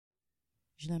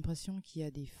j'ai l'impression qu'il y a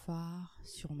des phares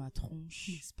sur ma tronche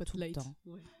tout le temps.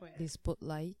 Des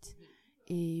spotlights.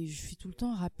 Et je suis tout le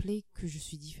temps rappelée que je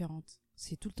suis différente.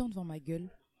 C'est tout le temps devant ma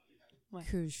gueule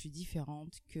que je suis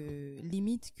différente, que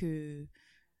limite que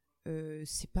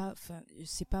c'est pas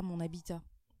mon habitat.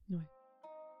 Ouais.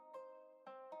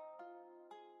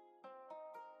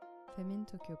 Femin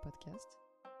Tokyo Podcast,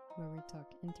 where we talk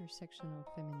intersectional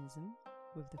feminism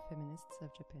with the feminists of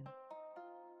Japan.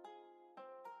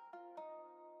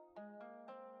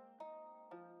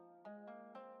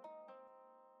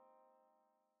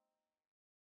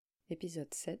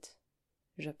 Épisode 7,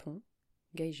 Japon,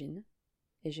 gaijins,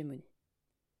 hégémonie.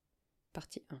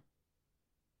 Partie 1.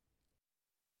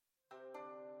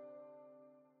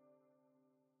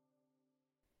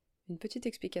 Une petite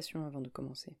explication avant de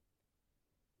commencer.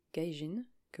 Gaijin,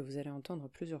 que vous allez entendre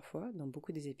plusieurs fois dans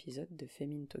beaucoup des épisodes de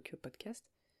Femin Tokyo Podcast,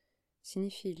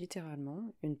 signifie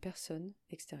littéralement une personne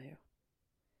extérieure.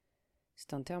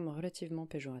 C'est un terme relativement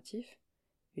péjoratif,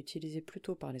 utilisé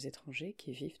plutôt par les étrangers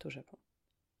qui vivent au Japon.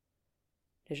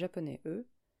 Les Japonais, eux,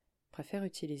 préfèrent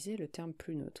utiliser le terme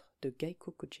plus neutre de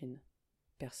gaikokujin,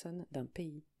 personne d'un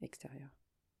pays extérieur.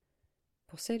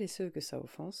 Pour celles et ceux que ça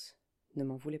offense, ne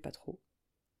m'en voulez pas trop.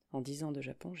 En 10 ans de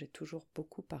Japon, j'ai toujours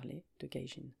beaucoup parlé de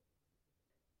gaijin.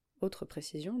 Autre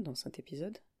précision dans cet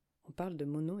épisode, on parle de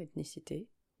mono-ethnicité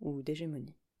ou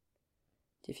d'hégémonie.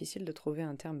 Difficile de trouver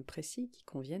un terme précis qui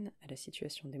convienne à la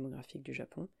situation démographique du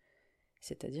Japon,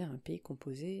 c'est-à-dire un pays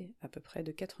composé à peu près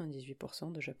de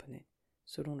 98% de Japonais,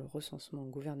 selon le recensement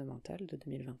gouvernemental de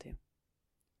 2021.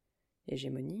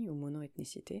 Hégémonie ou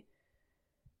mono-ethnicité,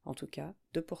 en tout cas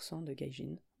 2% de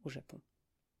gaijins au Japon.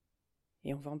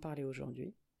 Et on va en parler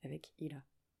aujourd'hui avec Hila.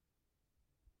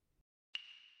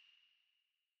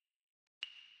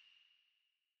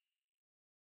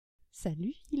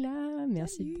 Salut Hila,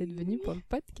 merci d'être venue pour le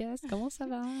podcast, comment ça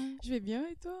va? Je vais bien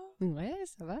et toi? Ouais,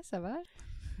 ça va.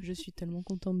 Je suis tellement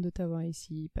contente de t'avoir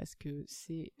ici parce que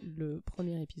c'est le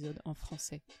premier épisode en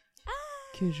français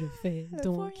que je fais.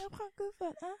 Donc,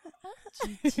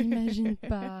 tu t'imagines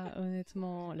pas,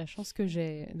 honnêtement, la chance que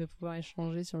j'ai de pouvoir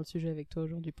échanger sur le sujet avec toi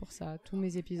aujourd'hui pour ça. Tous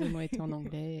mes épisodes ont été en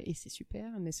anglais et c'est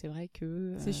super, mais c'est vrai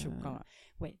que... C'est chaud quand même.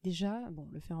 Ouais, déjà, bon,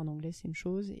 le faire en anglais, c'est une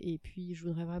chose. Et puis, je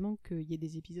voudrais vraiment qu'il y ait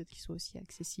des épisodes qui soient aussi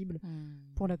accessibles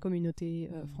pour la communauté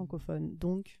francophone.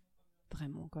 Donc,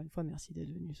 vraiment, encore une fois, merci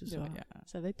d'être venu ce soir.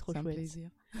 Ça va être trop chouette. C'est un plaisir.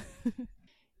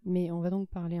 Mais on va donc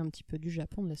parler un petit peu du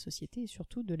Japon, de la société et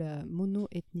surtout de la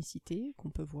mono-ethnicité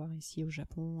qu'on peut voir ici au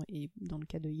Japon et dans le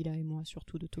cas de Hila et moi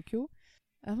surtout de Tokyo.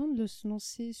 Avant de se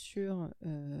lancer sur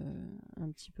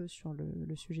un petit peu sur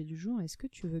le sujet du jour, est-ce que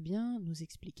tu veux bien nous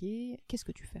expliquer qu'est-ce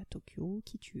que tu fais à Tokyo,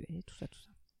 qui tu es, tout ça.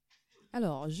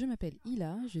 Alors, je m'appelle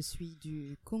Hila, je suis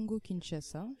du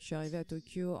Congo-Kinshasa. Je suis arrivée à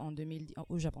Tokyo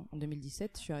au Japon en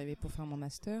 2017. Je suis arrivée pour faire mon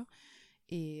master.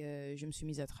 Et je me suis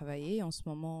mise à travailler. En ce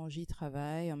moment, j'y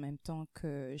travaille en même temps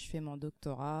que je fais mon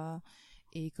doctorat.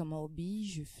 Et comme hobby,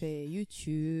 je fais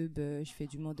YouTube, je fais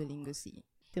du modeling aussi.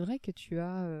 C'est vrai que tu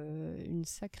as une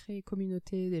sacrée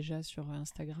communauté déjà sur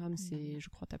Instagram. C'est, je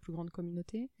crois, ta plus grande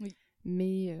communauté. Oui.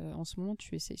 Mais en ce moment,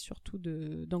 tu essayes surtout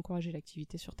d'encourager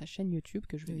l'activité sur ta chaîne YouTube,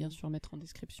 que je vais bien sûr mettre en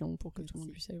description pour que tout le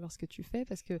monde puisse aller voir ce que tu fais,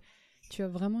 parce que tu as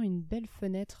vraiment une belle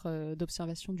fenêtre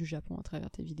d'observation du Japon à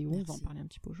travers tes vidéos. Merci. On va en parler un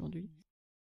petit peu aujourd'hui.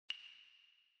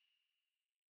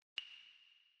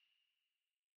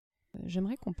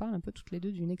 J'aimerais qu'on parle un peu toutes les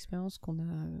deux d'une expérience qu'on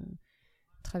a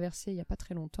traversée il n'y a pas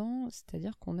très longtemps,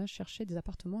 c'est-à-dire qu'on a cherché des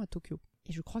appartements à Tokyo.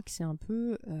 Et je crois que c'est un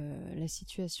peu la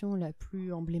situation la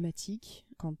plus emblématique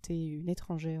quand tu es une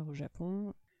étrangère au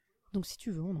Japon. Donc si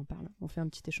tu veux, on en parle. On fait un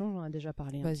petit échange, on en a déjà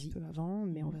parlé un petit peu avant,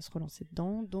 mais on va se relancer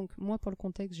dedans. Donc moi, pour le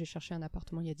contexte, j'ai cherché un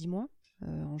appartement il y a 10 mois,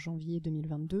 en janvier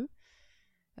 2022,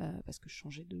 parce que je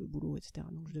changeais de boulot, etc.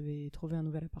 Donc je devais trouver un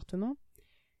nouvel appartement.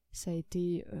 Ça a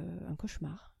été un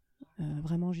cauchemar.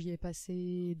 Vraiment, j'y ai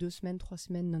passé 2 semaines, 3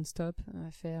 semaines non-stop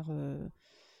à faire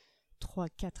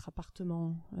 3-4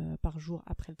 appartements par jour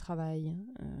après le travail.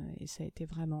 Et ça a été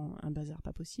vraiment un bazar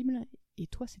pas possible. Et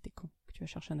toi, c'était quand que tu as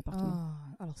cherché un appartement?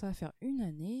 Alors, ça va faire 1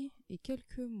 année et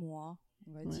quelques mois,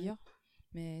 on va dire.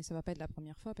 Mais ça va pas être la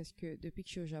première fois parce que depuis que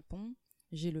je suis au Japon,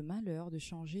 j'ai le malheur de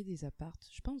changer des appartes.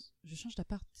 Je pense, je change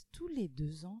d'appart tous les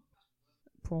 2 ans.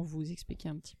 Pour vous expliquer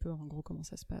un petit peu en gros comment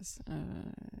ça se passe.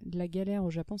 La galère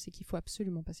au Japon, c'est qu'il faut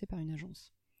absolument passer par une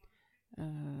agence.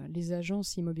 Les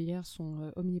agences immobilières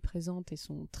sont omniprésentes et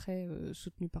sont très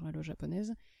soutenues par la loi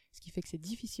japonaise, ce qui fait que c'est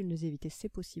difficile de les éviter, c'est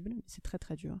possible, mais c'est très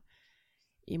très dur.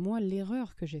 Et moi,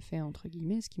 l'erreur que j'ai fait, entre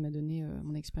guillemets, ce qui m'a donné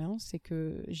mon expérience, c'est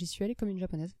que j'y suis allée comme une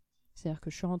japonaise. C'est-à-dire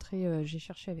que je suis rentrée, j'ai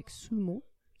cherché avec Sumo,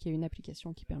 qui est une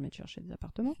application qui permet de chercher des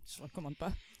appartements. Je recommande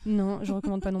pas. Non, je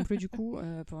recommande pas non plus du coup,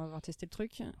 pour avoir testé le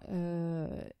truc.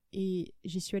 Et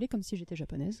j'y suis allée comme si j'étais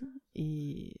japonaise.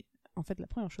 Et en fait, la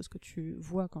première chose que tu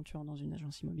vois quand tu rentres dans une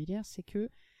agence immobilière, c'est que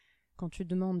quand tu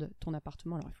demandes ton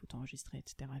appartement, alors il faut t'enregistrer,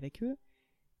 etc. avec eux,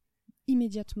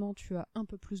 immédiatement, tu as un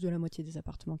peu plus de la moitié des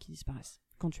appartements qui disparaissent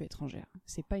quand tu es étrangère.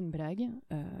 C'est pas une blague.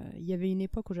 Il y avait une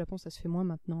époque au Japon, ça se fait moins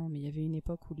maintenant, mais il y avait une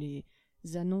époque où les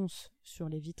annonces sur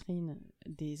les vitrines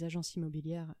des agences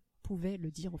immobilières pouvaient le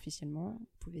dire officiellement,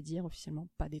 pouvaient dire officiellement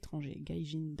pas d'étrangers,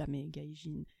 gaijin, dame,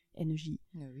 gaijin, NJ.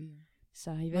 Ah oui.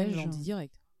 Ça arrivait. Ils l'ont dit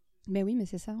direct. Mais oui, mais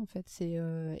c'est ça en fait.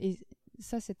 Et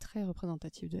ça, c'est très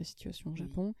représentatif de la situation au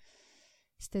Japon.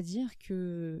 C'est-à-dire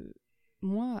que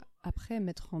moi, après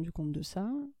m'être rendu compte de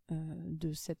ça,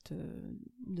 de cette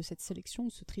sélection,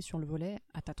 de ce tri sur le volet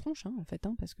à ta tronche, en fait,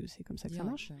 parce que c'est comme ça que ça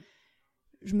marche,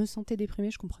 je me sentais déprimée,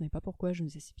 je comprenais pas pourquoi, je me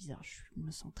disais c'est bizarre, je me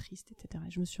sens triste, etc.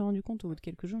 Et je me suis rendu compte au bout de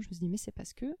quelques jours, je me suis dit mais c'est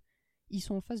parce que ils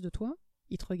sont en face de toi,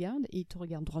 ils te regardent et ils te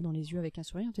regardent droit dans les yeux avec un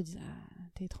sourire, ils te disent ah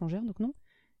t'es étrangère donc non,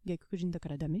 gaikokujin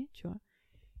dakara dame, tu vois.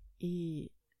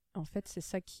 Et en fait c'est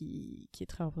ça qui est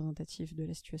très représentatif de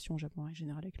la situation au Japon en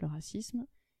général avec le racisme,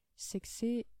 c'est que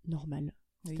c'est normal.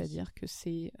 Oui. C'est-à-dire que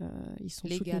ils sont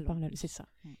soutenus par la loi. C'est ça.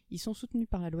 Ils sont soutenus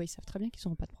par la loi, ils savent très bien qu'ils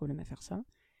n'auront pas de problème à faire ça.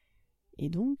 Et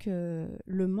donc,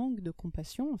 le manque de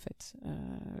compassion, en fait,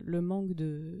 le manque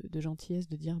de gentillesse,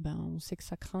 de dire, on sait que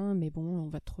ça craint, mais bon, on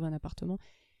va te trouver un appartement.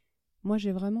 Moi,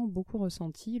 j'ai vraiment beaucoup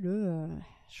ressenti le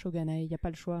shogunai, il n'y a pas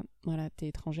le choix. Voilà, t'es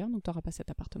étrangère, donc t'auras pas cet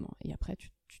appartement. Et après,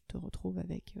 tu te retrouves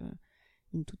avec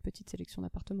une toute petite sélection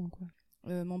d'appartements, quoi.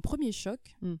 Mon premier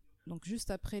choc, donc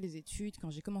juste après les études,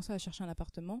 quand j'ai commencé à chercher un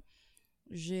appartement,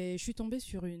 je suis tombée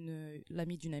sur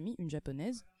l'amie d'une amie, une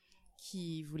japonaise,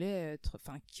 qui voulait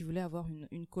avoir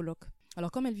une coloc. Alors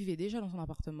comme elle vivait déjà dans son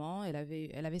appartement, elle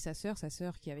avait sa sœur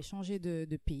qui avait changé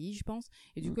de pays, je pense,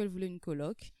 et du coup elle voulait une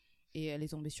coloc. Et elle est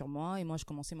tombée sur moi, et moi je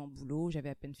commençais mon boulot, j'avais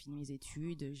à peine fini mes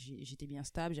études, j'étais bien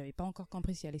stable, j'avais pas encore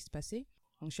compris ce qui allait se passer.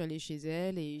 Donc je suis allée chez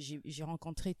elle et j'ai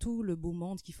rencontré tout le beau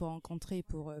monde qu'il faut rencontrer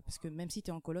parce que même si tu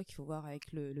es en coloc, il faut voir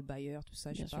avec le bailleur, tout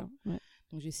ça, je sais pas. Ouais.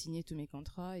 Donc j'ai signé tous mes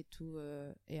contrats et tout.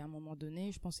 Et à un moment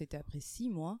donné, je pense que c'était après 6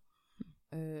 mois,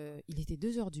 il était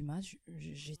 2h du mat,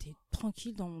 j'étais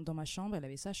tranquille dans ma chambre, elle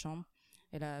avait sa chambre.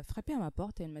 Elle a frappé à ma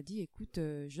porte et elle m'a dit, écoute,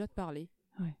 je dois te parler.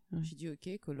 Ouais. J'ai dit,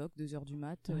 ok, coloc, 2h du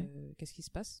mat, qu'est-ce qui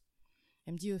se passe?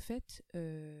 Elle me dit, au fait,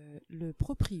 le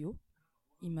proprio,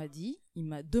 il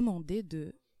m'a demandé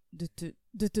de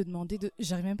te demander de...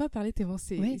 J'arrive même pas à parler tellement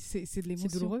c'est de l'émotion.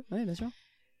 C'est douloureux, oui, bien sûr.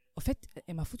 En fait,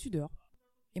 elle m'a foutu dehors.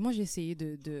 Et moi, j'ai essayé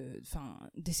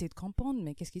d'essayer de comprendre,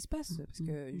 mais qu'est-ce qui se passe?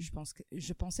 Parce que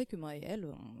je pensais que moi et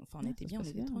elle, on était bien, on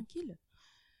était tranquilles.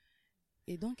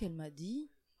 Et donc, elle m'a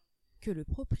dit que le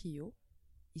proprio,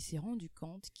 il s'est rendu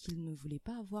compte qu'il ne voulait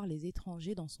pas avoir les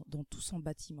étrangers dans tout son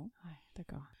bâtiment. Ouais,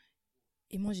 d'accord.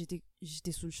 Et moi,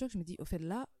 j'étais sous le choc. Je me dis, au fait,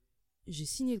 là, j'ai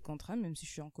signé le contrat, même si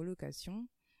je suis en colocation,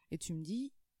 et tu me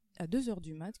dis à 2h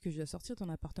du mat que je dois sortir de ton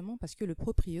appartement parce que le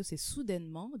proprio s'est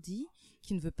soudainement dit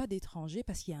qu'il ne veut pas d'étrangers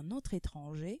parce qu'il y a un autre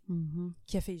étranger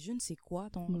qui a fait je ne sais quoi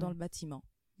dans le bâtiment.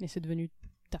 Et c'est devenu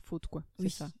ta faute, quoi. Oui.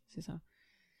 C'est ça.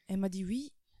 Elle m'a dit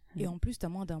oui, et en plus, t'as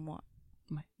moins d'un mois.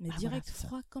 Ouais. Mais direct,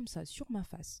 froid comme ça, sur ma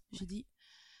face. Ouais. J'ai dit,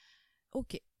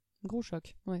 ok. Gros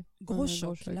choc, ouais. Gros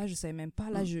choc. Là, je savais même pas.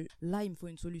 Là, il me faut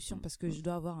une solution parce que je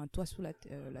dois avoir un toit sous la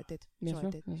tête. Bien sur sûr,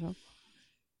 la tête. Bien sûr.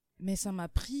 Mais ça m'a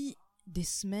pris des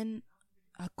semaines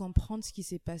à comprendre ce qui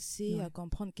s'est passé, à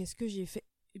comprendre qu'est-ce que j'ai fait.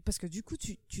 Parce que du coup,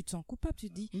 tu te sens coupable. Tu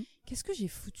te dis, qu'est-ce que j'ai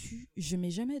foutu? Je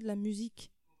mets jamais de la musique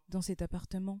dans cet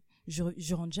appartement.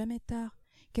 Je rentre jamais tard.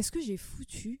 Qu'est-ce que j'ai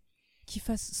foutu qui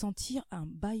fasse sentir un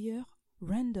bailleur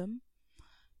random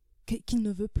qu'il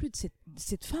ne veut plus de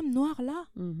cette femme noire là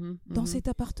dans cet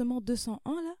appartement 201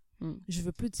 là. Je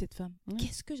veux plus de cette femme.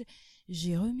 Qu'est-ce que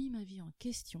j'ai remis ma vie en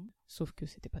question, sauf que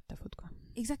c'était pas de ta faute, quoi.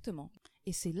 Exactement.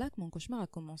 Et c'est là que mon cauchemar a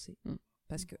commencé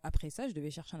parce que après ça je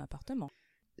devais chercher un appartement.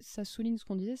 Ça souligne ce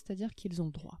qu'on disait, c'est-à-dire qu'ils ont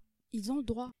le droit. Ils ont le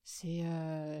droit.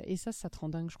 Et ça te rend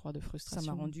dingue, je crois, de frustration.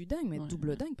 Ça m'a rendu dingue, mais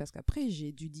double dingue, parce qu'après,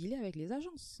 j'ai dû dealer avec les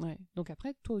agences. Ouais. Donc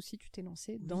après, toi aussi, tu t'es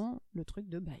lancé dans le truc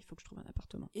de il faut que je trouve un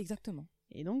appartement. Exactement.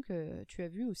 Et donc, tu as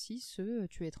vu aussi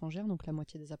tu es étrangère, donc la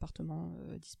moitié des appartements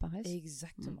disparaissent.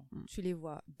 Exactement. Tu les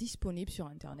vois disponibles sur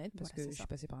Internet, parce que je suis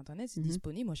passée par Internet, c'est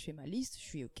disponible. Moi, je fais ma liste, je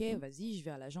suis OK, vas-y, je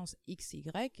vais à l'agence XY,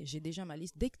 j'ai déjà ma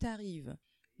liste. Dès que tu arrives,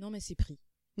 non, mais c'est pris.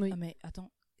 Oui. Ah, mais attends.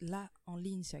 Là, en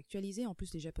ligne, c'est actualisé. En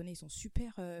plus, les Japonais, ils sont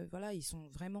super, ils sont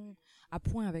vraiment à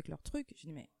point avec leurs trucs. Je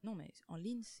dis, mais non, mais en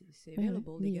ligne, c'est available,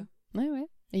 les gars. Ouais.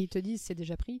 Et ils te disent, c'est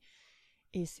déjà pris.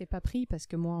 Et c'est pas pris parce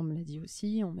que moi, on me l'a dit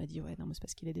aussi. On m'a dit, ouais, non, mais c'est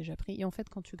parce qu'il est déjà pris. Et en fait,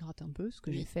 quand tu grattes un peu, ce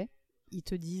que j'ai fait, ils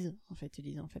te disent, en fait,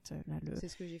 là, C'est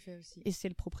ce que j'ai fait aussi. et c'est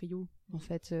le proprio, en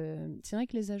fait. C'est vrai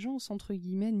que les agences, entre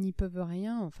guillemets, n'y peuvent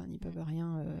rien.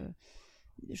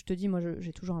 Je te dis, moi,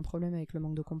 j'ai toujours un problème avec le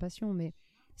manque de compassion, mais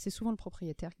c'est souvent le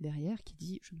propriétaire derrière qui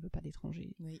dit « je ne veux pas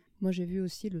d'étrangers ». Oui. Moi, j'ai vu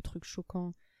aussi le truc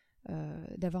choquant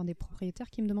d'avoir des propriétaires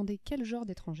qui me demandaient quel genre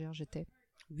d'étrangère j'étais.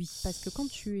 Oui. Parce que quand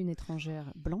tu es une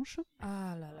étrangère blanche,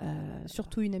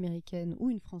 surtout une américaine ou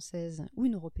une française ou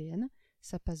une européenne,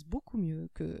 ça passe beaucoup mieux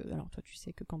que... Alors toi, tu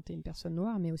sais que quand tu es une personne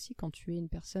noire, mais aussi quand tu es une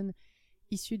personne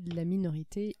issue de la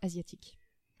minorité asiatique.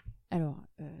 Alors,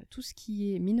 tout ce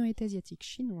qui est minorité asiatique,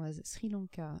 chinoise, Sri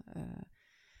Lanka,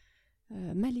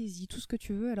 Malaisie, tout ce que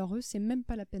tu veux, alors eux, c'est même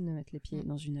pas la peine de mettre les pieds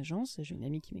dans une agence. J'ai une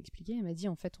amie qui m'expliquait, elle m'a dit,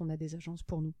 en fait, on a des agences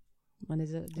pour nous. On a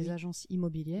des agences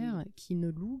immobilières qui ne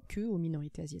louent que aux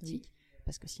minorités asiatiques,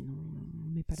 parce que sinon, on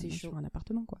ne met pas la main sur un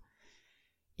appartement, quoi.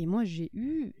 Et moi, j'ai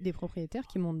eu des propriétaires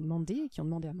qui ont demandé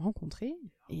à me rencontrer,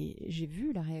 et j'ai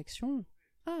vu la réaction.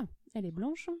 Ah, elle est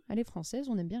blanche, elle est française,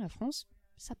 on aime bien la France,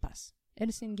 ça passe.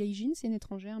 Elle, c'est une gaijin, c'est une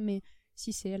étrangère, mais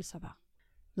si c'est elle, ça va.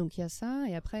 Donc il y a ça,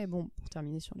 et après, bon, pour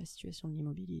terminer sur la situation de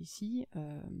l'immobilier ici,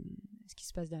 ce qui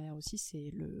se passe derrière aussi,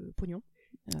 c'est le pognon.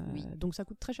 Donc ça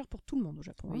coûte très cher pour tout le monde au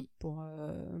Japon. Oui.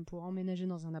 Pour emménager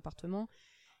dans un appartement,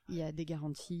 il y a des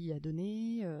garanties à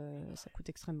donner, ça coûte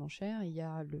extrêmement cher. Il y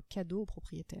a le cadeau au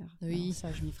propriétaire. Oui. Alors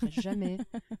ça, je m'y ferai jamais.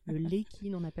 Le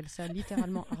leikin, on appelle ça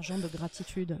littéralement argent de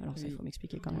gratitude. Alors ça, il faut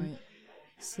m'expliquer quand même. Oui.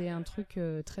 C'est un truc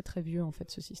très très vieux en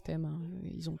fait, ce système. Hein.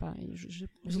 Ils ont pas.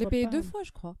 Je l'ai payé 2 fois,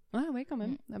 je crois. Ah ouais, quand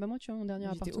même. Ah bah moi, tu vois, mon dernier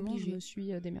appartement, obligée. je me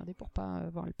suis démerdée pour pas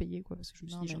avoir à le payer, quoi, parce que je me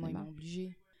suis dit j'en ai marre.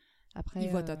 Obligé. Après,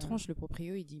 il voit ta tranche, le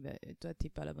proprio, il dit bah, toi t'es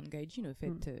pas la bonne gaijin au fait,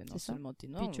 non seulement t'es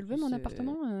noir. Puis tu le veux mon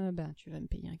appartement, tu vas me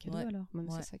payer un cadeau alors. Même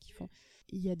c'est ça qu'ils font.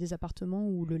 Il y a des appartements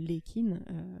où le leikin,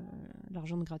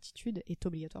 l'argent de gratitude, est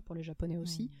obligatoire pour les Japonais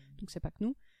aussi, donc c'est pas que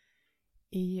nous.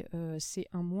 Et c'est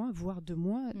 1 mois, voire 2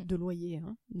 mois de loyer.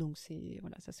 Hein. Donc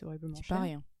ça c'est horriblement cher. C'est pas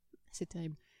rien. C'est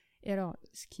terrible. Et alors,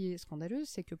 ce qui est scandaleux,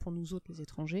 c'est que pour nous autres, les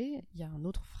étrangers, il y a un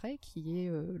autre frais qui est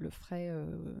le frais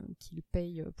qu'ils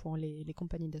payent pour les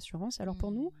compagnies d'assurance. Alors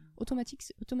pour nous,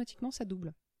 automatiquement, ça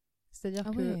double.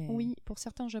 C'est-à-dire que, oui, pour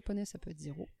certains Japonais, ça peut être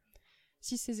 0.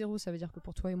 Si c'est 0, ça veut dire que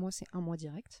pour toi et moi, c'est 1 mois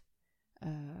direct.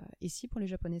 Et si pour les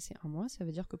Japonais, c'est 1 mois, ça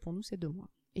veut dire que pour nous, c'est 2 mois.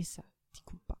 Et ça, t'y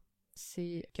coupes pas.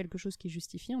 C'est quelque chose qui est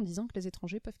justifié en disant que les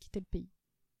étrangers peuvent quitter le pays.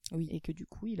 Oui. Et que du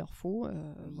coup, il leur faut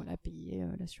payer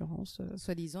l'assurance.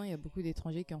 Soi-disant, il y a beaucoup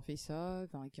d'étrangers qui ont fait ça,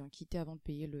 qui ont quitté avant de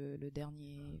payer le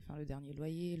dernier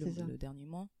loyer, le dernier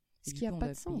mois. Ce qui n'a pas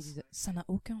de sens. Ça n'a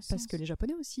aucun sens. Parce que les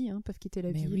Japonais aussi peuvent quitter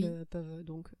la ville, peuvent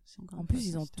donc. En plus,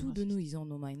 ils ont tout de nous. Ils ont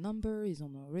nos My Number, ils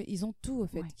ont tout au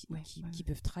fait, qui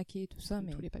peuvent traquer tout ça,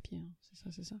 mais tous les papiers.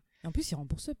 C'est ça. Et en plus, ils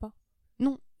remboursent pas.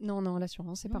 Non,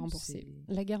 l'assurance c'est pas remboursé.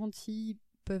 La garantie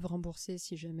peuvent rembourser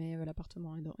si jamais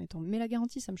l'appartement est tombé. Mais la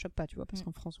garantie, ça me choque pas, tu vois, parce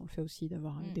qu'en France, on le fait aussi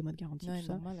d'avoir des mois de garantie, tout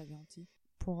ça. Normal, la garantie.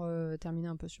 Pour terminer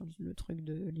un peu sur le truc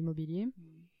de l'immobilier,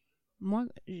 moi,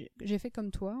 j'ai fait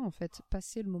comme toi, en fait,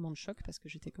 passer le moment de choc, parce que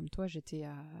j'étais comme toi, j'étais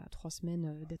à 3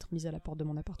 semaines d'être mise à la porte de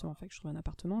mon appartement, fait que je trouvais un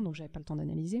appartement, donc j'avais pas le temps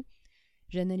d'analyser.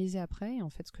 J'ai analysé après, et en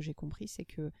fait, ce que j'ai compris, c'est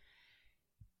que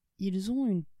ils ont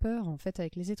une peur, en fait,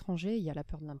 avec les étrangers. Il y a la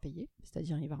peur de l'impayé,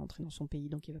 c'est-à-dire il va rentrer dans son pays,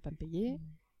 donc il va pas me payer.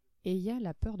 Et il y a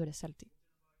la peur de la saleté.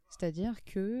 C'est-à-dire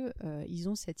que ils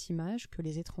ont cette image que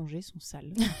les étrangers sont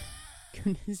sales, que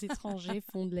les étrangers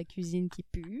font de la cuisine qui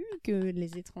pue, que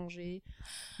les étrangers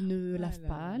ne lavent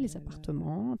pas les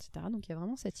appartements, etc. Donc il y a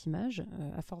vraiment cette image,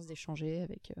 à force d'échanger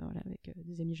avec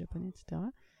des amis japonais, etc.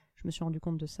 Je me suis rendu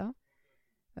compte de ça.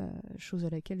 Chose à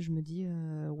laquelle je me dis,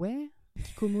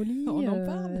 hikikomori, on en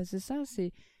parle. c'est ça,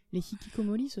 c'est les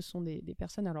hikikomori, ce sont des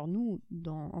personnes. Alors nous,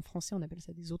 en français, on appelle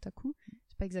ça des otaku.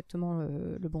 C'est pas exactement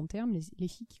le bon terme. Les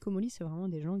hikikomori, c'est vraiment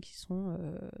des gens qui sont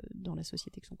dans la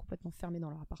société, qui sont complètement fermés dans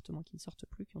leur appartement, qui ne sortent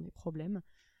plus, qui ont des problèmes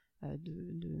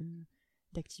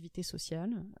d'activité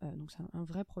sociale. Donc c'est un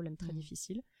vrai problème très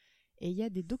difficile. Et il y a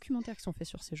des documentaires qui sont faits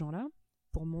sur ces gens-là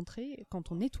pour montrer, quand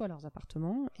on nettoie leurs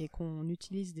appartements et qu'on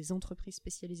utilise des entreprises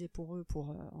spécialisées pour eux,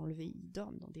 pour enlever, ils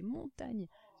dorment dans des montagnes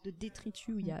de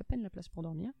détritus où il y a à peine la place pour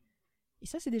dormir. Et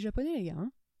ça, c'est des Japonais, les gars.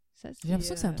 Hein. Ça, j'ai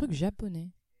l'impression que c'est un truc japonais.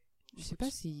 Je sais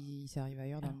pas si ça arrive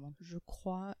ailleurs dans le monde. Je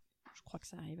crois que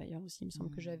ça arrive ailleurs aussi. Il me semble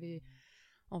que j'avais...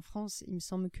 En France, il me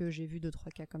semble que j'ai vu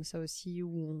 2-3 cas comme ça aussi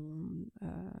où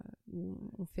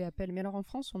on fait appel. Mais alors en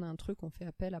France, on a un truc, on fait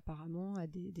appel apparemment à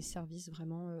des services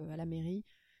vraiment à la mairie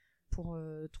pour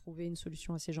trouver une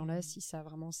solution à ces gens-là si ça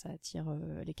attire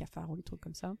les cafards ou les trucs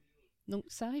comme ça. Donc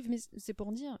ça arrive, mais c'est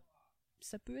pour dire,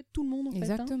 ça peut être tout le monde en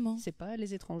Exactement. fait. Hein. C'est pas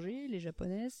les étrangers, les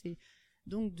Japonais, c'est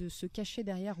Donc de se cacher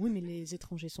derrière, oui mais les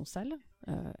étrangers sont sales.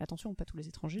 Attention, pas tous les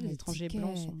étrangers, les étrangers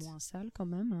blancs sont moins sales quand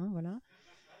même, hein, voilà.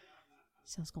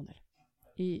 C'est un scandale.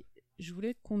 Et je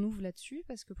voulais qu'on ouvre là-dessus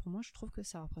parce que pour moi je trouve que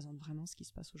ça représente vraiment ce qui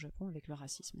se passe au Japon avec le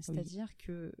racisme. C'est-à-dire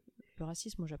que le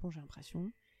racisme au Japon, j'ai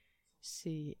l'impression,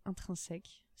 c'est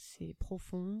intrinsèque, c'est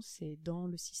profond, c'est dans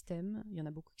le système, il y en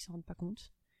a beaucoup qui ne s'en rendent pas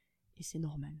compte, et c'est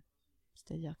normal.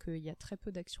 C'est-à-dire qu'il y a très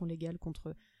peu d'actions légales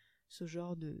contre ce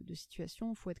genre de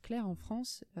situation. Il faut être clair, en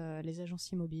France, les agences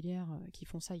immobilières qui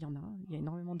font ça, il y en a. Il y a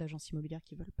énormément d'agences immobilières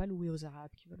qui ne veulent pas louer aux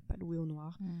Arabes, qui ne veulent pas louer aux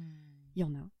Noirs. Il y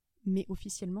en a. Mais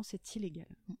officiellement, c'est illégal.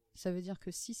 Ça veut dire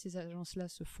que si ces agences-là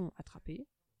se font attraper,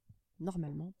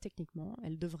 normalement, techniquement,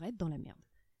 elles devraient être dans la merde.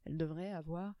 Elles devraient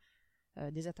avoir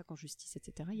des attaques en justice,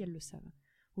 etc. Et elles le savent.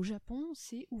 Au Japon,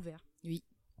 c'est ouvert. Oui.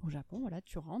 Au Japon, voilà,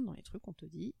 tu rentres dans les trucs, on te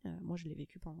dit, moi je l'ai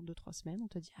vécu pendant 2-3 semaines, on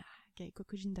te dit,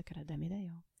 gaikokujin dakara dame da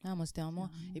yo. Ah, moi c'était un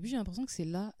mois. Et puis j'ai l'impression que c'est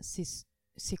là,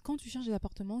 c'est quand tu cherches des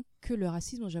appartements que le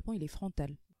racisme au Japon il est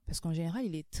frontal. Parce qu'en général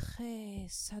il est très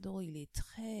sado, il est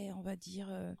très, on va dire,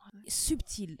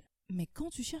 subtil. Mais quand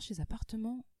tu cherches des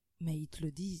appartements, mais ils te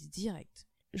le disent direct.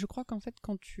 Je crois qu'en fait,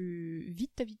 quand tu vis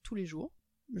ta vie de tous les jours,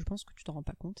 je pense que tu t'en rends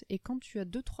pas compte. Et quand tu as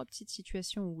 2-3 petites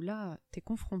situations où là, t'es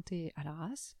confronté à la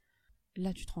race,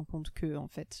 là, tu te rends compte que en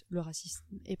fait, le racisme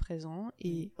est présent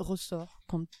et ressort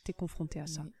quand t'es confronté à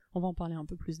ça. Oui. On va en parler un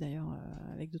peu plus d'ailleurs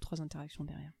avec 2-3 interactions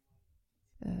derrière.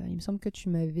 Il me semble que tu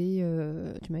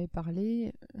m'avais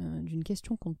parlé d'une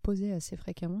question qu'on te posait assez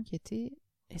fréquemment qui était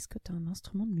 « Est-ce que tu as un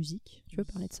instrument de musique ?» Tu veux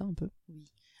parler de ça un peu ? Oui.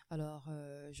 Alors,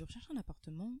 je recherche un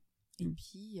appartement et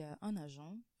puis il y a un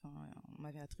agent, on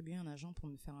m'avait attribué un agent pour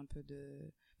me faire un peu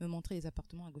me montrer les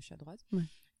appartements à gauche à droite. Ouais.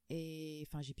 Et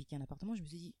j'ai piqué un appartement, je me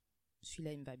suis dit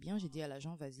celui-là il me va bien, j'ai dit à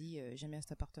l'agent vas-y, j'aime bien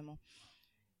cet appartement.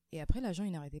 Et après l'agent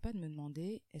il n'arrêtait pas de me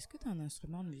demander est-ce que tu as un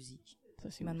instrument de musique ?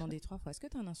 Il m'a demandé 3 fois est-ce que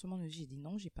tu as un instrument de musique ? J'ai dit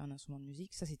non, j'ai pas un instrument de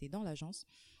musique. Ça c'était dans l'agence.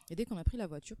 Et dès qu'on a pris la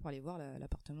voiture pour aller voir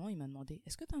l'appartement, il m'a demandé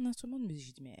est-ce que tu as un instrument de musique ?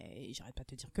 J'ai dit mais j'arrête pas de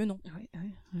te dire que non.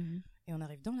 Oui. Et on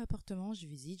arrive dans l'appartement, je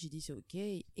visite, j'ai dit c'est ok.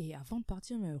 Et avant de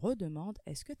partir, il me redemande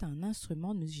est-ce que tu as un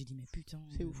instrument de musique ? J'ai dit mais putain.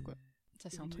 C'est ouf quoi. Ça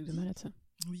c'est un truc de malade ça.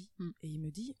 Oui. Et il me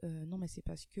dit non mais c'est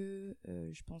parce que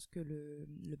je pense que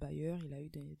le bailleur il a eu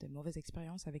des mauvaises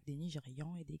expériences avec des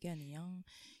Nigérians et des Ghanéens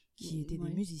qui étaient des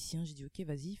musiciens. J'ai dit ok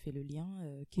vas-y fais le lien,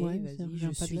 vas-y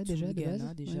je suis tout le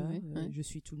Ghana déjà, je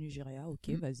suis tout le Nigeria, ok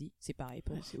vas-y c'est pareil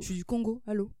je suis du Congo,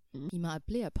 allô. Il m'a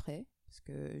appelé après parce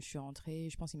que je suis rentrée,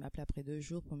 je pense qu'il m'a appelé après 2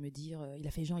 jours pour me dire il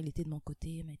a fait genre il était de mon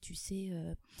côté mais tu sais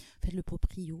faites le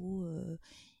proprio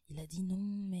il a dit non,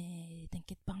 mais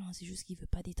t'inquiète pas, hein, c'est juste qu'il veut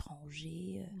pas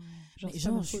d'étrangers. Je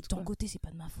suis de ton côté, c'est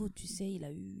pas de ma faute, tu sais, il a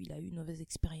eu une mauvaise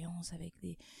expérience avec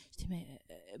les. Je dis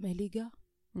mais les gars,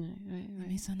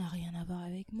 mais ça n'a rien à voir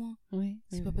avec moi.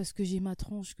 C'est pas parce que j'ai ma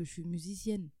tronche que je suis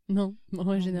musicienne. Non,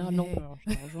 en général non. Alors,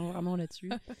 je te rejoins vraiment là-dessus.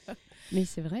 Mais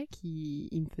c'est vrai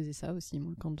qu'il me faisait ça aussi,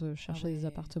 moi, quand je cherchais des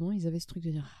appartements, ils avaient ce truc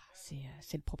de dire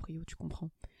c'est le proprio, tu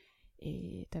comprends.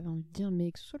 Et t'avais envie de dire,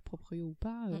 mais que ce soit le proprio ou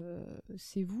pas,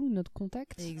 c'est vous, notre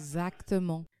contact.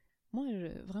 Exactement. Moi,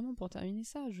 vraiment, pour terminer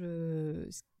ça, je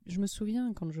me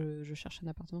souviens, quand je cherchais un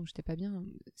appartement que j'étais pas bien,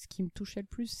 ce qui me touchait le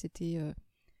plus, c'était...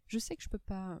 je sais que je peux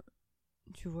pas,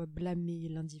 tu vois, blâmer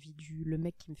l'individu, le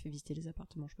mec qui me fait visiter les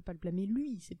appartements. Je peux pas le blâmer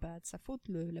lui, c'est pas de sa faute,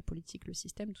 la politique, le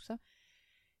système, tout ça.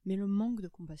 Mais le manque de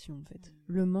compassion, en fait.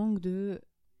 Le manque de...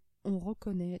 On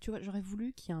reconnaît... Tu vois, j'aurais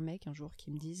voulu qu'il y ait un mec, un jour,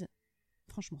 qui me dise...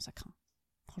 Franchement, ça craint.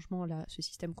 Franchement, là, ce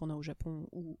système qu'on a au Japon,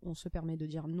 où on se permet de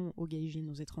dire non aux gaijins,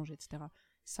 aux étrangers, etc.,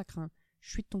 ça craint.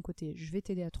 Je suis de ton côté, je vais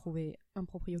t'aider à trouver un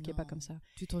proprio qui n'est pas comme ça.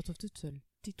 Tu te retrouves toute seule.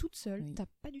 T'es toute seule, t'as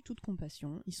pas du tout de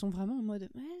compassion. Ils sont vraiment en mode,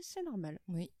 c'est normal.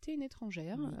 T'es une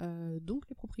étrangère, donc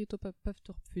les propriétaires peuvent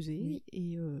te refuser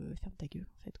et ferme ta gueule,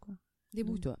 en fait, quoi.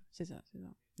 Débrouille-toi. C'est ça.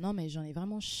 Non, mais j'en ai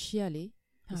vraiment chialé.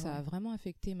 Et ça a vraiment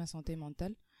affecté ma santé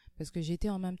mentale parce que j'étais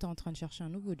en même temps en train de chercher un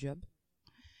nouveau job.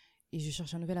 Et je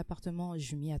cherche un nouvel appartement,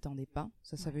 je m'y attendais pas.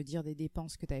 Ça veut dire des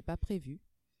dépenses que tu n'avais pas prévues.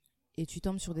 Et tu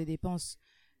tombes sur des dépenses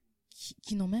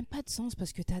qui n'ont même pas de sens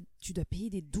parce que tu dois payer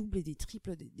des doubles et des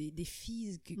triples, des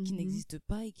fees qui n'existent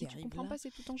pas et qui arrivent là. Tu comprends pas,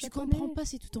 c'est tout en japonais. Tu comprends pas,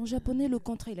 c'est tout en japonais. Le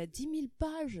contrat, il a 10 000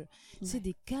 pages. C'est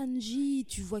des kanji,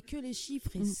 tu vois que les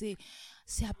chiffres et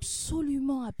c'est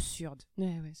absolument absurde.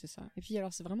 Ouais, c'est ça. Et puis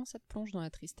alors, c'est vraiment ça te plonge dans la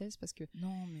tristesse parce que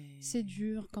c'est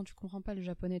dur. Quand tu comprends pas le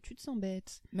japonais, tu te sens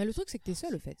bête. Mais le truc, c'est que t'es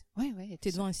seul, au fait.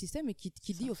 T'es devant un système et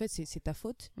qui dit, au fait, c'est ta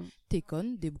faute. T'es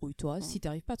conne, débrouille-toi. Si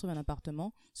t'arrives pas à trouver un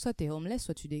appartement, soit t'es homeless,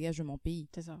 soit tu dégages de mon pays.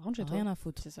 C'est ça, rentre chez toi. Rien à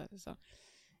foutre. C'est ça.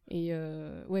 Et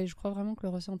je crois vraiment que le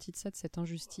ressenti de cette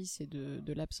injustice et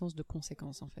de l'absence de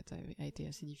conséquences, en fait, a été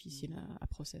assez difficile à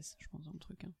process, je pense, dans le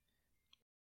truc.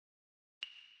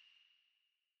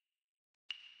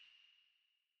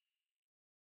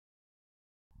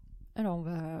 Alors, on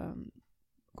va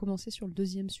commencer sur le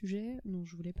deuxième sujet dont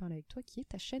je voulais parler avec toi, qui est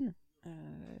ta chaîne.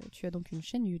 Tu as donc une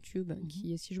chaîne YouTube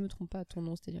qui est, si je me trompe pas, à ton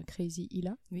nom, c'est-à-dire Crazy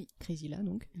Ila. Oui. Crazy Ila,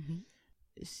 donc.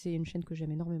 C'est une chaîne que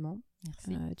j'aime énormément.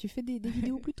 Merci. Tu fais des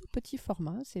vidéos plutôt petit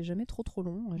format, c'est jamais trop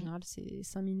long. En général, c'est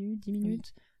 5 minutes, 10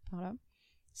 minutes, par là.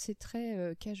 C'est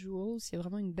très casual, c'est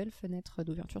vraiment une belle fenêtre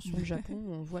d'ouverture sur le Japon.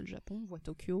 On voit le Japon, on voit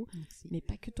Tokyo, mais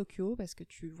pas que Tokyo, parce que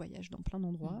tu voyages dans plein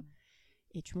d'endroits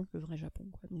et tu montres le vrai Japon,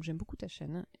 quoi. Donc j'aime beaucoup ta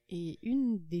chaîne. Et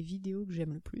une des vidéos que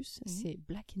j'aime le plus, c'est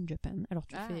Black in Japan. Alors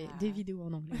tu fais des vidéos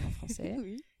en anglais et en français.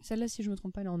 Oui. Celle-là, si je me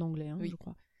trompe pas, elle est en anglais, je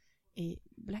crois. Et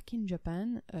Black in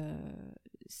Japan,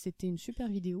 c'était une super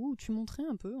vidéo où tu montrais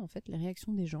un peu en fait les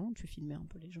réactions des gens. Tu filmais un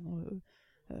peu les gens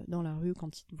dans la rue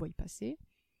quand ils te voient passer.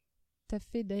 Tu as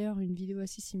fait d'ailleurs une vidéo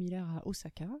assez similaire à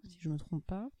Osaka, si je me trompe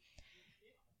pas.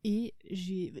 Et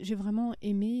j'ai vraiment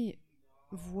aimé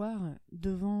voir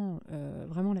devant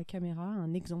vraiment la caméra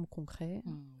un exemple concret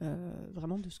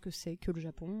vraiment de ce que c'est que le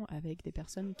Japon avec des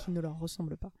personnes qui ne leur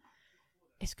ressemblent pas.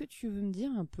 Est-ce que tu veux me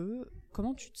dire un peu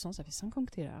comment tu te sens? Ça fait 5 ans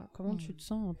que tu es là. Comment tu te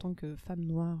sens en tant que femme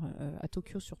noire à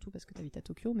Tokyo, surtout parce que tu habites à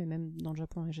Tokyo, mais même dans le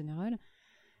Japon en général,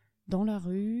 dans la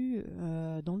rue,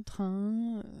 dans le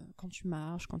train, quand tu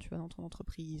marches, quand tu vas dans ton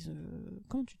entreprise,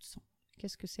 comment tu te sens?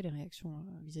 Qu'est-ce que c'est les réactions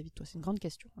vis-à-vis de toi? C'est une grande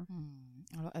question.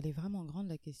 Alors, elle est vraiment grande,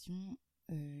 la question.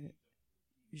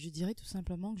 Je dirais tout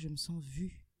simplement que je me sens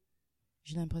vue.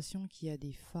 J'ai l'impression qu'il y a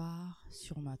des phares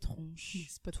sur ma tronche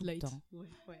tout le temps,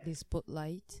 des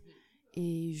spotlights,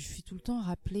 et je suis tout le temps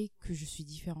rappelée que je suis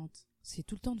différente. C'est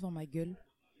tout le temps devant ma gueule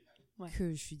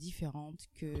que je suis différente,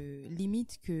 que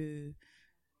limite que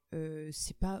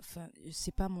c'est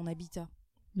pas mon habitat.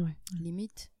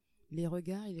 Limite, les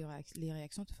regards et les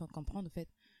réactions te font comprendre, en fait,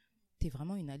 t'es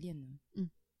vraiment une alien.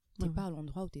 T'es pas à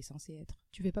l'endroit où t'es censé être.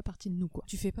 Tu fais pas partie de nous, quoi.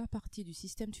 Tu fais pas partie du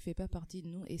système, tu fais pas partie de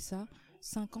nous. Et ça,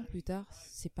 5 ans plus tard,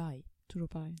 c'est pareil. Toujours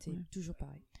pareil. C'est toujours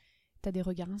pareil. T'as des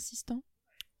regards insistants?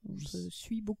 On se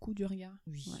suit beaucoup du regard?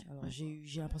 Oui. Alors, j'ai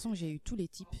l'impression que j'ai eu tous les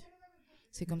types.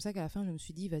 C'est comme ça qu'à la fin, je me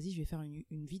suis dit, vas-y, je vais faire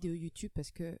une vidéo YouTube parce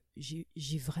que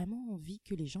j'ai vraiment envie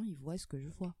que les gens ils voient ce que je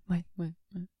vois. Ouais.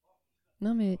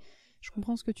 Non, mais je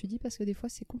comprends ce que tu dis parce que des fois,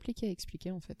 c'est compliqué à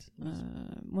expliquer, en fait. Oui.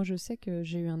 Moi, je sais que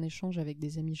j'ai eu un échange avec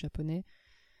des amis japonais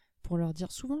pour leur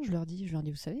dire, souvent, je leur dis,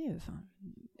 vous savez,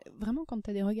 vraiment, quand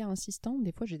tu as des regards insistants,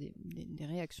 des fois, j'ai des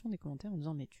réactions, des commentaires en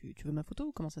disant, mais tu veux ma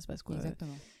photo? Comment ça se passe, quoi?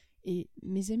 Exactement. Et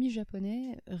mes amis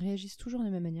japonais réagissent toujours de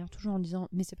la même manière, toujours en disant,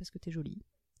 mais c'est parce que t'es jolie.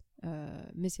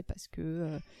 Mais c'est parce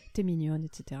que t'es mignonne,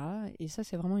 etc. Et ça,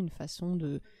 c'est vraiment une façon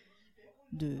de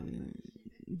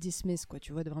dismiss, quoi,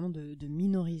 tu vois, de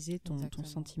minoriser ton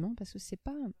sentiment, parce que c'est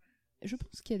pas... Je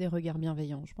pense qu'il y a des regards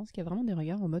bienveillants, je pense qu'il y a vraiment des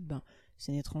regards en mode,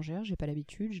 c'est une étrangère, j'ai pas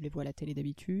l'habitude, je les vois à la télé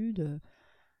d'habitude,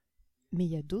 mais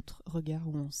il y a d'autres regards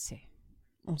où on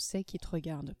sait qu'ils te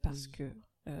regardent parce que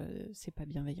c'est pas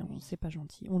bienveillant, c'est pas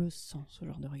gentil, on le sent, ce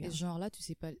genre de regard. Et ce genre là, tu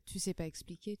sais pas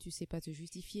expliquer, tu sais pas te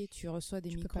justifier, tu reçois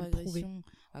des micro-agressions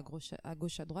à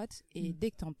gauche à droite, et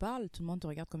dès que t'en parles, tout le monde te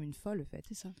regarde comme une folle, en fait.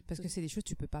 C'est ça. Parce que c'est des choses que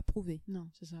tu peux pas prouver. Non,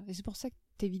 c'est ça. Et c'est pour ça que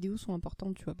tes vidéos sont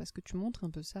importantes, tu vois, parce que tu montres un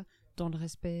peu ça dans le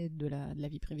respect de la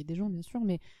vie privée des gens, bien sûr,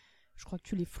 mais je crois que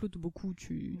tu les floutes beaucoup,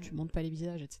 tu montres pas les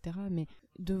visages, etc. Mais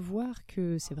de voir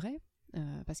que c'est vrai,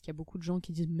 parce qu'il y a beaucoup de gens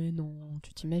qui disent mais non,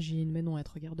 tu t'imagines, mais non, elle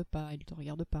te regarde pas, il te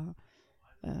regarde pas,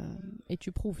 et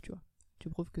tu prouves, tu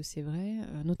vois, que c'est vrai,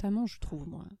 notamment, je trouve,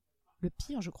 moi, le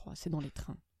pire, je crois, c'est dans les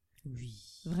trains.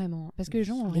 Oui. Vraiment, parce que les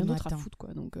gens ont rien d'autre à foutre,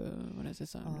 quoi, donc voilà, c'est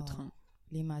ça, le train.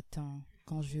 Les matins,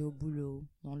 quand je vais au boulot,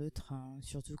 dans le train,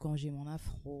 surtout quand j'ai mon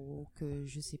afro, que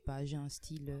je sais pas, j'ai un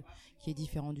style qui est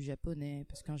différent du japonais,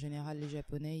 parce qu'en général, les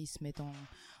japonais, ils se mettent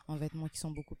en vêtements qui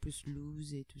sont beaucoup plus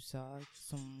loose et tout ça, qui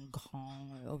sont grands,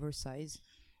 oversize.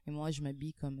 Et moi, je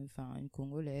m'habille comme une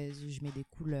Congolaise, je mets des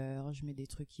couleurs, je mets des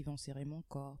trucs qui vont serrer mon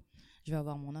corps, je vais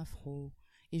avoir mon afro.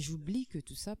 Et j'oublie que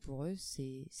tout ça, pour eux,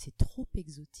 c'est trop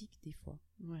exotique des fois.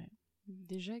 Ouais.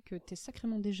 Déjà que t'es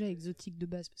sacrément déjà exotique de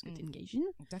base parce que t'es une gaijin.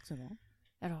 Exactement.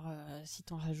 Alors, si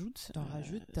t'en rajoutes,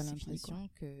 t'as l'impression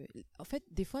que... En fait,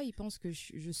 des fois, ils pensent que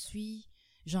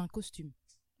j'ai un costume.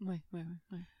 Ouais.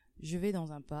 Je vais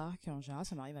dans un parc, en général,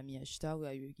 ça m'arrive à Miyashita ou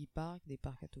à Yogi Park, des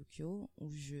parcs à Tokyo, où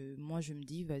moi, je me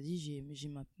dis, vas-y, j'ai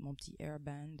mon petit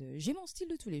airband. J'ai mon style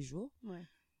de tous les jours. Ouais.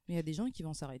 Mais il y a des gens qui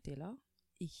vont s'arrêter là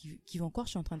et qui vont croire que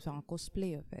je suis en train de faire un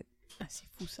cosplay, en fait. Ah, c'est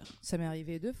fou, ça. Ça m'est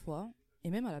arrivé 2 fois. Et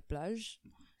même à la plage,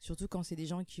 surtout quand c'est des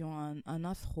gens qui ont un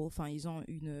afro, ils ont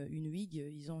une wig,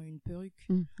 ils ont une perruque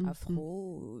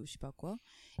afro, je sais pas quoi,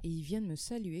 et ils viennent me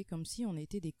saluer comme si on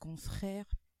était des confrères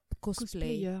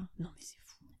cosplayers. Non mais c'est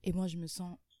fou. Et moi je me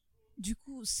sens... Du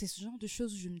coup, c'est ce genre de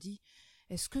choses où je me dis,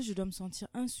 est-ce que je dois me sentir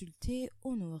insultée,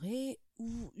 honorée,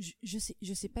 ou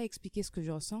je sais pas expliquer ce que je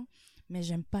ressens, mais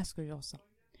j'aime pas ce que je ressens.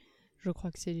 Je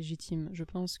crois que c'est légitime. Je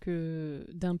pense que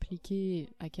d'impliquer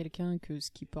à quelqu'un que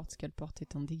ce qu'elle porte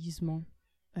est un déguisement,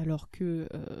 alors que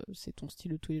c'est ton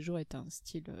style de tous les jours, est un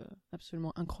style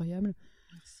absolument incroyable.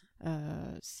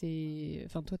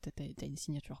 Enfin, toi, t'as une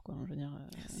signature, quoi. Je veux dire,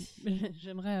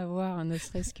 j'aimerais avoir ne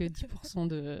serait-ce que 10%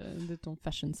 de ton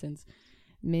fashion sense.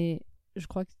 Mais je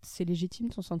crois que c'est légitime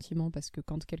ton sentiment, parce que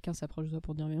quand quelqu'un s'approche de toi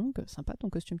pour dire mais donc sympa ton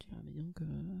costume, tu dis mais donc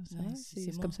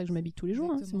c'est comme ça que je m'habille tous les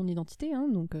jours, hein, c'est mon identité, hein,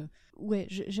 donc ouais,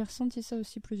 j'ai ressenti ça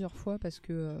aussi plusieurs fois, parce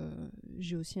que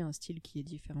j'ai aussi un style qui est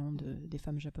différent des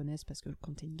femmes japonaises, parce que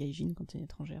quand t'es une gaijin, quand t'es une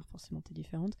étrangère, forcément t'es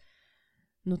différente.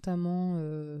 Notamment,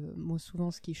 moi souvent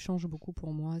ce qui change beaucoup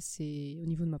pour moi, c'est au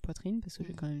niveau de ma poitrine, parce que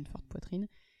j'ai quand même une forte poitrine.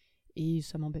 Et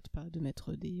ça m'embête pas de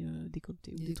mettre des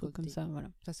décolletés ou des trucs comme ça, voilà.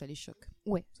 Ça les choque.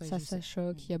 Ouais, ça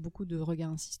choque. Il y a beaucoup de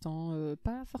regards insistants,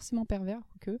 pas forcément pervers,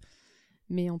 que,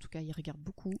 mais en tout cas, ils regardent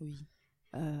beaucoup. Oui.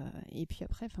 Et puis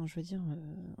après, je veux dire,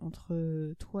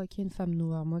 entre toi qui es une femme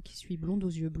noire, moi qui suis blonde aux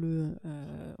yeux bleus,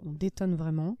 on détonne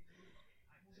vraiment.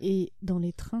 Et dans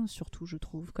les trains, surtout, je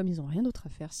trouve, comme ils ont rien d'autre à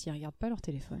faire, s'ils regardent pas leur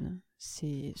téléphone,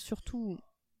 c'est surtout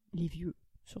les vieux,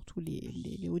 surtout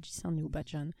les Oji-san, les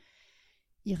Obajan.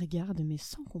 Ils regardent, mais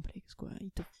sans complexe, quoi.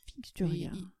 Ils te fixent du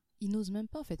regard. Ils n'osent même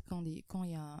pas, en fait, quand il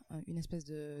y a une espèce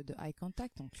de eye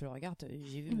contact, donc tu le regardes,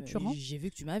 j'ai vu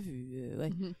que tu m'as vu,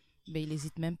 ouais. Mais il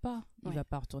n'hésite même pas. Il va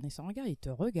pas retourner son regard, il te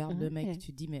regarde, le mec.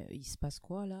 Tu te dis, mais il se passe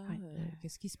quoi, là?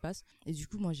 Qu'est-ce qui se passe? Et du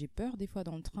coup, moi, j'ai peur, des fois,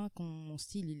 dans le train, quand mon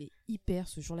style,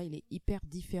 ce jour-là, il est hyper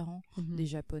différent des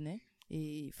Japonais.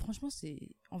 Et franchement,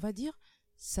 on va dire,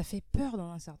 ça fait peur dans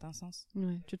un certain sens.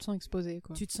 Ouais, tu te sens exposé,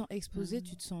 quoi. Tu te sens exposé,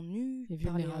 tu te sens nu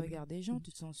par les regards des gens,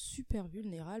 tu te sens super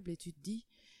vulnérable et tu te dis,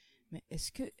 mais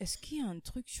est-ce qu'il y a un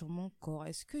truc sur mon corps?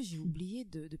 Est-ce que j'ai oublié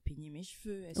de peigner mes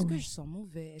cheveux? Est-ce que je sens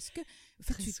mauvais? Est-ce que, en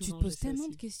fait, tu te poses tellement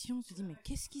de questions, tu te dis, mais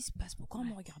qu'est-ce qui se passe? Pourquoi on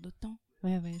me regarde autant?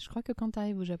 Ouais, je crois que quand tu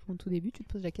arrives au Japon au tout début, tu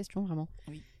te poses la question, vraiment.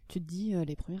 Oui. Tu te dis,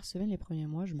 les premières semaines, les premiers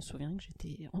mois, je me souviens que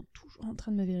j'étais toujours en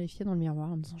train de me vérifier dans le miroir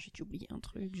en me disant, j'ai dû oublier un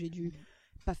truc, j'ai dû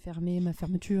pas fermer ma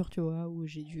fermeture, tu vois, ou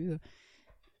j'ai dû...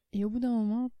 Et au bout d'un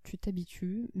moment, tu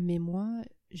t'habitues, mais moi,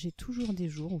 j'ai toujours des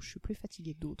jours où je suis plus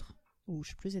fatiguée que d'autres, où je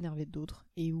suis plus énervée que d'autres,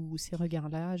 et où ces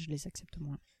regards-là, je les accepte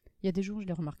moins. Il y a des jours où je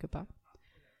les remarque pas,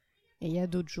 et il y a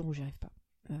d'autres jours où j'y arrive pas.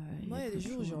 Moi, il y a des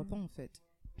jours où j'y réponds, en fait.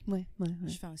 Ouais.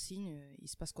 Je fais un signe, il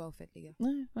se passe quoi, au fait, les gars?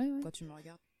 Ouais. Quand tu me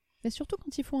regardes. Mais surtout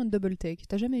quand ils font un double take.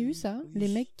 T'as jamais eu ça? Oui. Les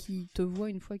mecs qui te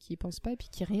voient une fois, qui y pensent pas, et puis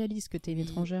qui réalisent que t'es une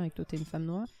étrangère et que toi t'es une femme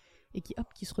noire, et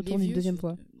qui se retournent une deuxième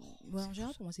fois. Ouais, en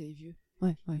général, pour moi, c'est les vieux.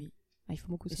 Ouais. Oui. Ah, il faut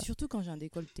beaucoup ça. Et surtout quand j'ai un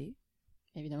décolleté.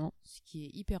 Évidemment. Ce qui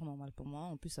est hyper normal pour moi.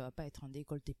 En plus, ça va pas être un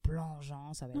décolleté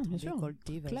plongeant, ça va être un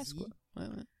décolleté, vas-y. Classe, quoi. Ouais.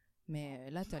 Mais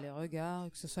là, t'as les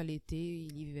regards, que ce soit l'été,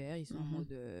 l'hiver, ils sont en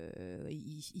mode...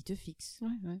 ils te fixent.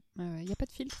 Ouais. Il n'y a pas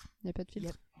de filtre.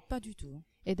 Pas du tout.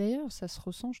 Et d'ailleurs, ça se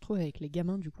ressent, je trouve, avec les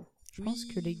gamins, du coup. Je pense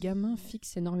que les gamins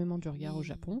fixent énormément du regard au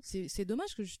Japon. C'est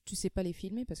dommage que tu sais pas les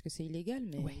filmer parce que c'est illégal,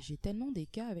 mais j'ai tellement des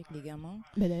cas avec les gamins.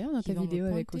 Mais d'ailleurs, dans ta vidéo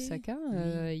avec Osaka,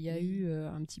 il y a eu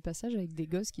un petit passage avec des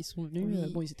gosses qui sont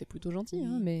venus. Bon, ils étaient plutôt gentils,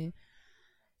 hein, mais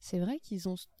c'est vrai qu'ils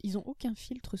ont aucun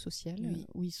filtre social,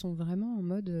 où ils sont vraiment en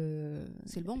mode...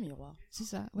 C'est le bon miroir. C'est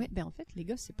ça. Ouais, ben en fait, les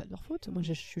gosses, c'est pas de leur faute. Moi,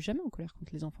 je suis jamais en colère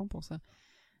contre les enfants pour ça.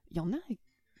 Il y en a...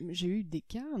 J'ai eu des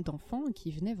cas d'enfants qui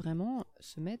venaient vraiment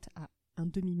se mettre à un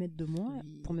demi-mètre de moi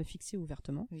pour me fixer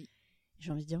ouvertement.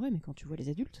 J'ai envie de dire, ouais, mais quand tu vois les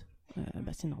adultes,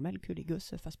 c'est normal que les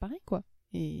gosses fassent pareil, quoi.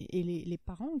 Et les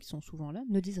parents qui sont souvent là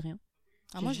ne disent rien.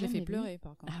 Moi, je les fais pleurer,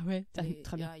 par contre. Ah ouais,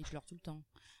 très bien. Ils pleurent tout le temps.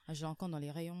 J'ai encore dans les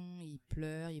rayons, ils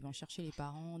pleurent, ils vont chercher les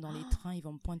parents. Dans les trains, ils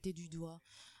vont me pointer du doigt.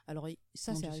 Alors,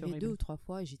 ça, c'est arrivé 2 ou 3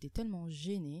 fois et j'étais tellement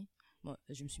gênée. Bon,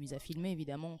 je me suis mise à filmer,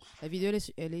 évidemment. La vidéo,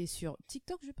 elle est sur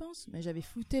TikTok, je pense. Mais j'avais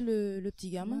flouté le petit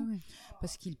gamin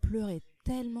parce qu'il pleurait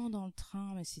tellement dans le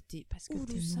train. Mais c'était parce que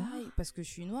parce que je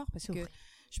suis noire, parce que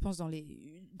je pense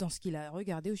dans ce qu'il a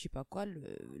regardé ou je sais pas quoi,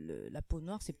 la peau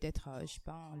noire, c'est peut-être, je sais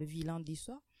pas, le vilain de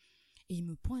l'histoire. Et il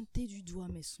me pointait du doigt,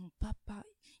 mais son papa,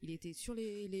 il était sur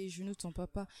les genoux de son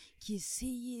papa, qui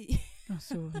essayait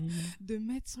de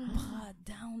mettre son bras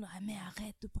down. Ah, mais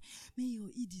arrête. Mais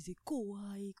il disait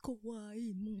kawaii,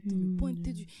 il montait, me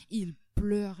pointait du... Il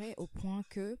pleurait au point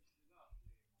que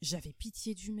j'avais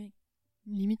pitié du mec.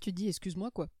 Limite, tu te dis,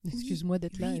 excuse-moi, quoi. Excuse-moi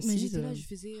d'être là assise. Mais j'étais là, je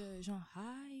faisais genre,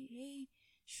 hi, hey.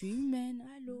 Je suis humaine,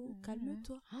 allô,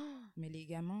 calme-toi. Mais les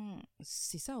gamins,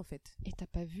 c'est ça, en fait. Et t'as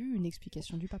pas vu une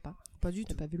explication du papa? Pas du tout.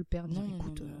 T'as pas vu le père dire, non,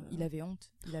 écoute... Il avait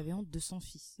honte. Il avait honte de son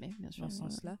fils. Mais bien sûr. Dans ce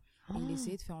sens-là. Et il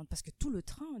essayait de faire honte. Parce que tout le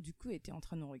train, du coup, était en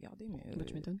train de nous regarder. Mais,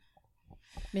 tu m'étonnes.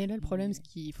 Mais là, le problème, ce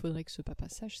qu'il faudrait que ce papa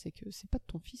sache, c'est que c'est pas de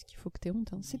ton fils qu'il faut que t'aies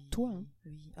honte, hein, c'est de toi. Hein.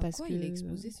 Oui. À Parce quoi que il est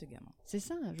exposé, ce gamin? c'est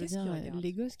ça, je veux Qu'est-ce qu'il dire, regarde?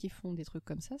 les gosses qui font des trucs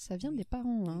comme ça vient Oui. des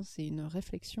parents, hein, Oui. c'est une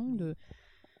réflexion de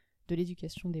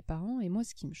l'éducation des parents. Et moi,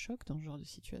 ce qui me choque dans ce genre de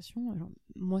situation, alors,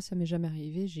 moi, ça m'est jamais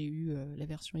arrivé, j'ai eu la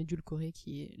version édulcorée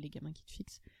qui est les gamins qui te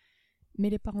fixent, mais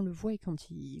les parents le voient quand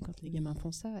les gamins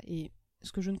font ça. Et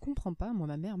ce que je ne comprends pas, moi,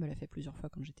 ma mère me l'a fait plusieurs fois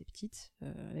quand j'étais petite.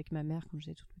 Avec ma mère, quand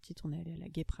j'étais toute petite, on est allé à la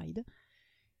Gay Pride.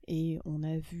 Et on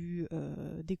a vu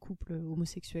des couples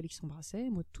homosexuels qui s'embrassaient.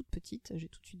 Moi, toute petite, j'ai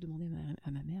tout de suite demandé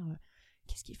à ma mère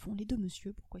qu'est-ce qu'ils font les deux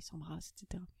monsieur, pourquoi ils s'embrassent,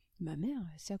 etc. Ma mère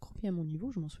s'est accroupie à mon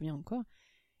niveau, je m'en souviens encore,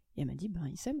 et elle m'a dit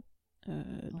ils s'aiment.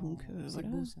 Donc c'est voilà,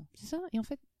 beau, ça. c'est ça. Et en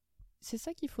fait, c'est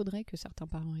ça qu'il faudrait que certains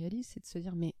parents réalisent, c'est de se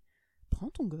dire mais prends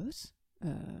ton gosse,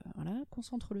 voilà,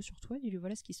 concentre-le sur toi, dis-lui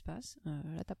voilà ce qui se passe.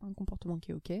 Là, t'as pas un comportement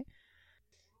qui est ok.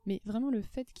 Mais vraiment le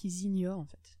fait qu'ils ignorent en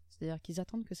fait, c'est-à-dire qu'ils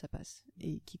attendent que ça passe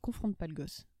et qu'ils confrontent pas le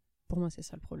gosse. Pour moi, c'est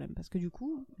ça le problème, parce que du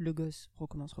coup, le gosse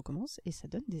recommence, et ça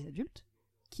donne des adultes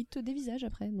qui te dévisagent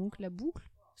après. Donc la boucle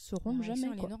se rompt jamais.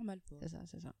 Elle est normale.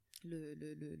 C'est ça.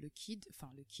 Le kid,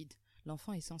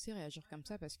 l'enfant est censé réagir comme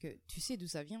ça parce que tu sais d'où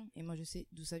ça vient, et moi je sais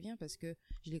d'où ça vient parce que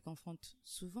je les confronte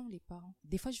souvent, les parents.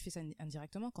 Des fois je fais ça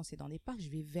indirectement, quand c'est dans des parcs, je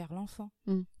vais vers l'enfant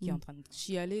qui est en train de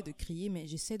chialer, de crier, mais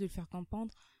j'essaie de le faire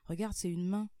comprendre. Regarde, c'est une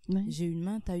main, j'ai une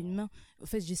main, t'as une main. En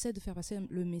fait, j'essaie de faire passer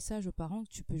le message aux parents que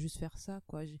tu peux juste faire ça,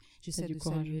 quoi. J'essaie de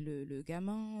saluer le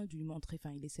gamin, de lui montrer,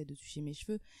 il essaie de toucher mes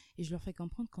cheveux, et je leur fais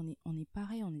comprendre on est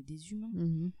pareil, on est des humains.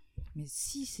 Mais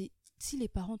si les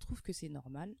parents trouvent que c'est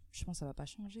normal, je pense que ça va pas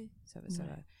changer. Ça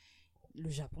va. Le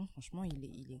Japon, franchement,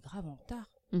 il est grave en retard.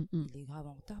 Il est grave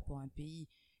en retard pour un pays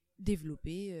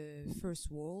développé,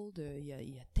 first world. Il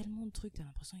y a tellement de trucs, t'as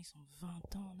l'impression qu'ils sont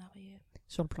 20 ans en arrière.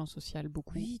 Sur le plan social,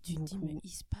 beaucoup. Oui, tu te dis, mais il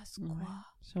se passe quoi?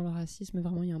 Sur le racisme,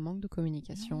 vraiment, il y a un manque de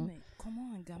communication. Non, mais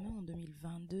comment un gamin en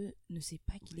 2022 ne sait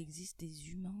pas qu'il existe des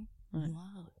humains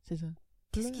noirs? C'est ça.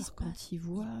 Qu'est-ce qui se passe quand il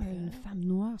voit une femme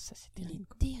noire, ça c'est terrible.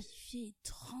 Il est terrifié, il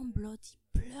tremblote,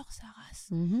 il pleure sa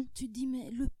race. Tu te dis,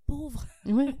 mais le pauvre.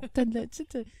 Ouais,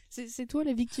 c'est toi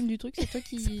la victime du truc, c'est toi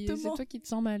qui te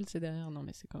sens mal, c'est derrière. Non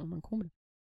mais c'est quand même un comble.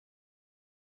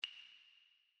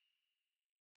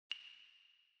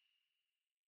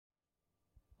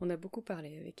 On a beaucoup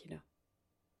parlé avec Hila.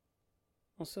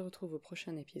 On se retrouve au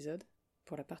prochain épisode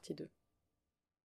pour la partie 2.